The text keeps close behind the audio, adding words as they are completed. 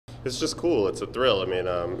It's just cool. It's a thrill. I mean,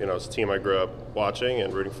 it's a team I grew up watching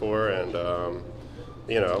and rooting for, and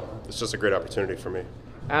it's just a great opportunity for me.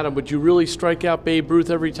 Adam, would you really strike out Babe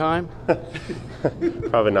Ruth every time?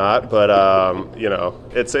 Probably not, but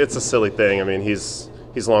it's a silly thing. I mean, he's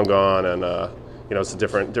long gone, and it's a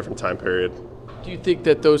different time period. Do you think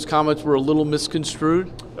that those comments were a little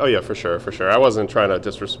misconstrued? Oh yeah, for sure. I wasn't trying to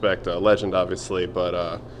disrespect a legend, obviously,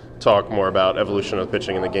 but talk more about evolution of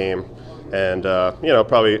pitching in the game, and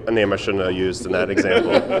probably a name I shouldn't have used in that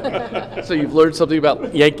example. So you've learned something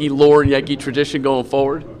about Yankee lore and Yankee tradition going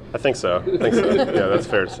forward? I think so. Yeah, that's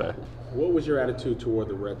fair to say. What was your attitude toward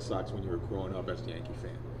the Red Sox when you were growing up as a Yankee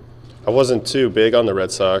fan? I wasn't too big on the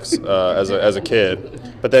Red Sox as a kid,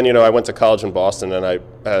 but then I went to college in Boston, and I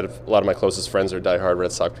had a lot of my closest friends are diehard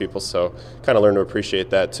Red Sox people, so kind of learned to appreciate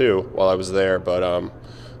that too while I was there. But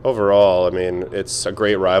overall, I mean, it's a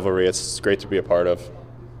great rivalry. It's great to be a part of.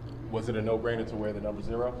 Was it a no-brainer to wear the number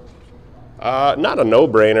 0? Not a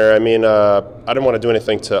no-brainer. I mean, I didn't want to do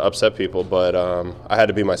anything to upset people, but I had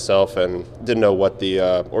to be myself and didn't know what the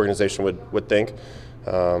organization would think.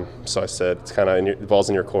 So I said, it's kind of the ball's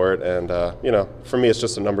in your court, and for me, it's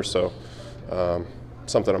just a number, so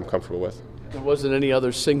something I'm comfortable with. There wasn't any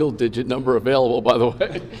other single-digit number available, by the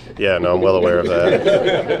way. Yeah, no, I'm well aware of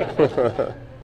that.